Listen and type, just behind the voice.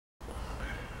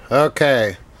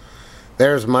Okay,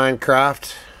 there's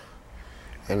Minecraft,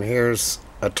 and here's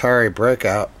Atari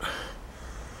BreakOut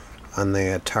on the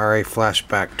Atari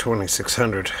Flashback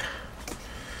 2600.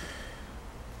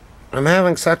 I'm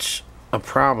having such a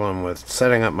problem with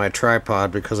setting up my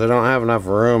tripod because I don't have enough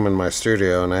room in my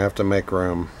studio and I have to make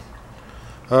room.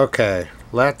 Okay,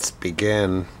 let's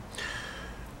begin.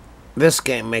 This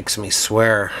game makes me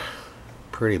swear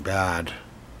pretty bad,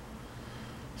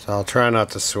 so I'll try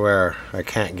not to swear. I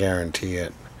can't guarantee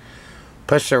it.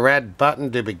 Push the red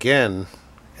button to begin.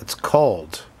 It's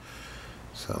cold,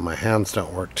 so my hands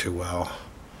don't work too well.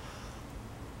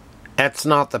 It's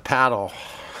not the paddle.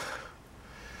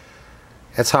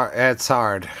 It's hard. It's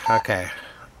hard. Okay.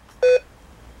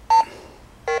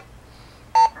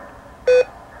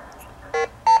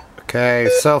 Okay,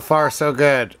 so far so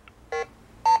good.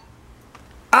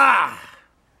 Ah!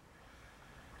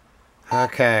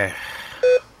 Okay.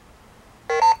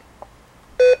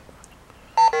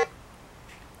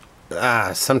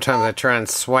 Sometimes I try and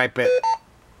swipe it.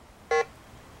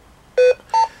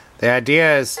 The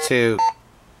idea is to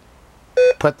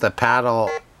put the paddle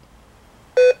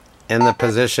in the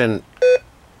position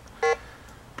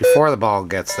before the ball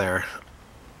gets there.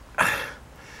 And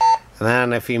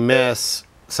then if you miss,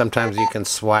 sometimes you can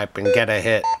swipe and get a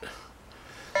hit.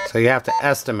 So you have to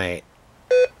estimate,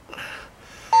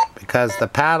 because the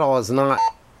paddle is not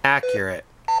accurate.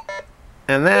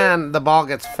 And then the ball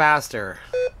gets faster.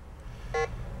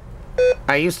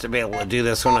 I used to be able to do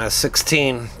this when I was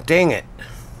 16. Dang it.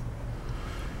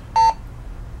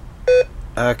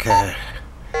 Okay.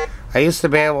 I used to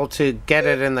be able to get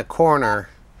it in the corner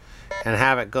and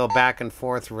have it go back and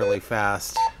forth really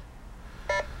fast.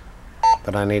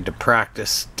 But I need to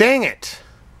practice. Dang it!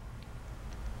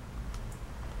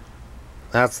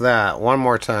 That's that. One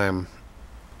more time.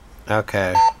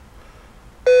 Okay.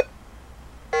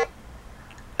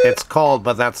 It's cold,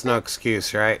 but that's no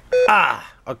excuse, right? Ah!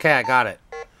 Okay, I got it.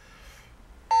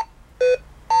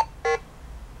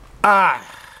 Ah!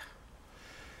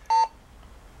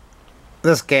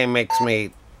 This game makes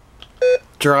me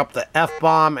drop the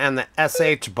F-bomb and the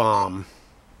SH-bomb.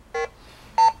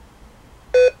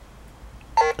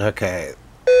 Okay.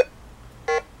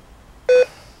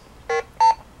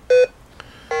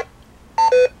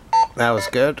 That was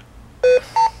good.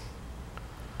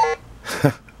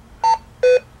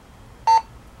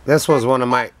 This was one of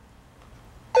my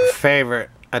favorite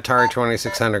Atari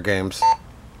 2600 games.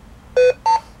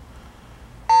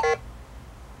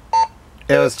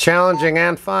 It was challenging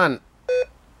and fun,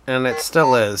 and it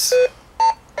still is.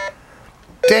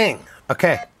 Dang!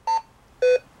 Okay.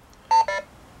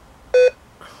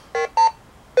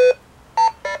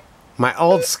 My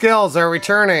old skills are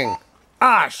returning.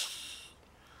 Osh!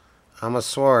 I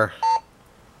almost swore.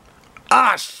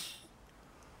 Osh!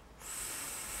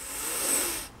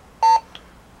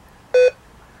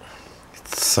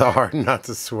 It's so hard not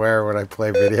to swear when I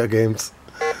play video games.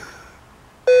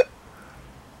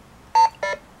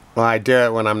 Well, I do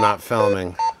it when I'm not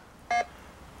filming.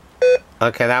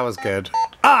 Okay, that was good.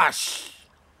 Osh!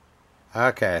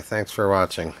 Okay, thanks for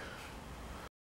watching.